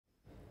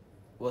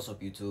What's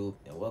up YouTube,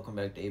 and welcome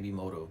back to AB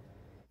Moto.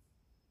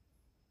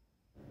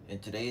 In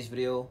today's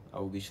video, I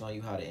will be showing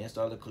you how to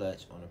install the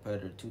clutch on a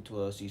Predator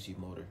 212cc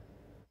motor.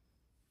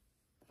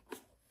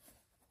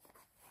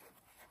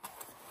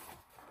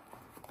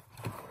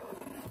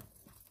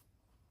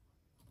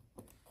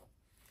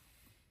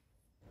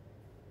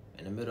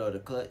 In the middle of the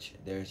clutch,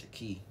 there is a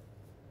key.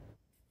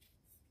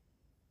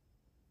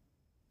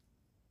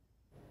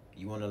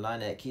 You want to line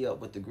that key up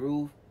with the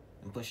groove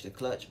and push the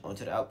clutch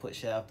onto the output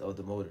shaft of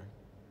the motor.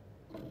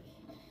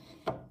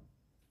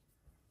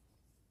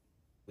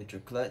 With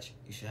your clutch,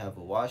 you should have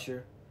a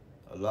washer,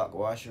 a lock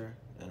washer,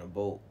 and a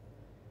bolt.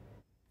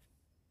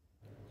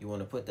 You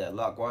want to put that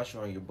lock washer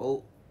on your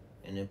bolt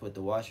and then put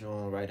the washer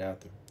on right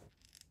after.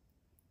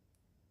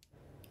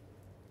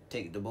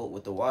 Take the bolt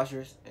with the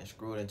washers and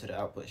screw it into the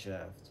output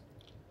shaft.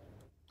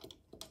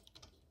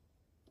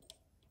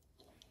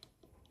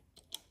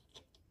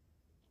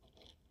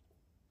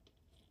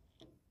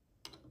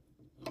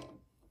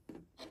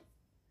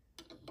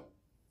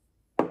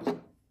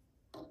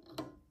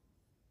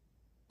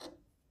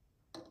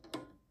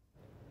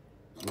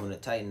 You want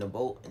to tighten the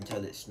bolt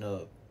until it's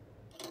snug.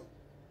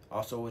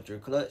 Also with your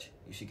clutch,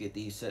 you should get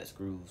these set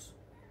screws.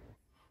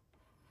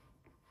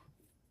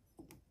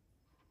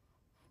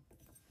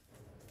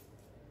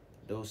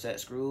 Those set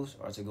screws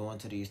are to go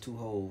into these two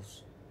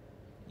holes.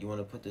 You want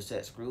to put the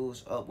set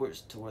screws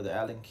upwards to where the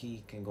Allen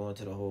key can go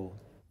into the hole.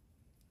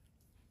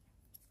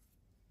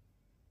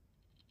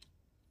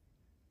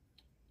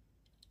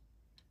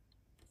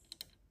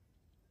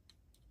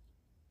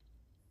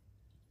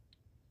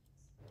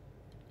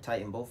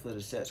 Tighten both of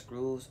the set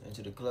screws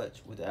into the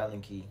clutch with the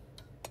Allen key.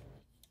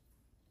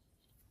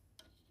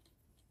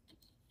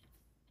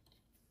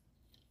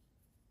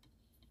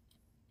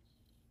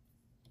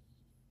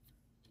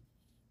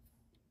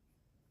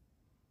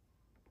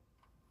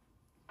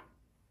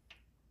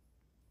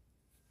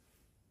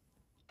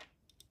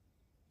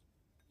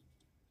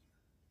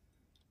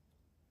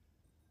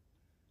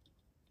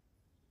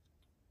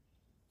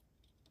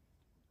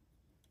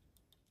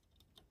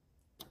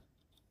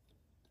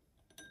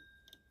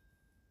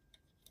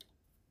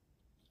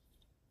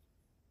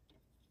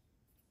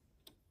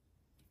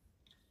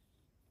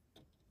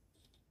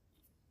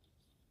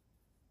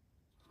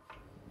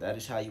 That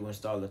is how you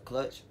install a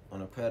clutch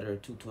on a Predator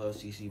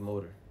 212cc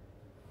motor.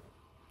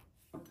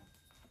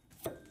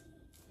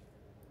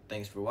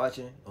 Thanks for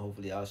watching, and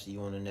hopefully I'll see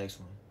you on the next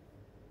one.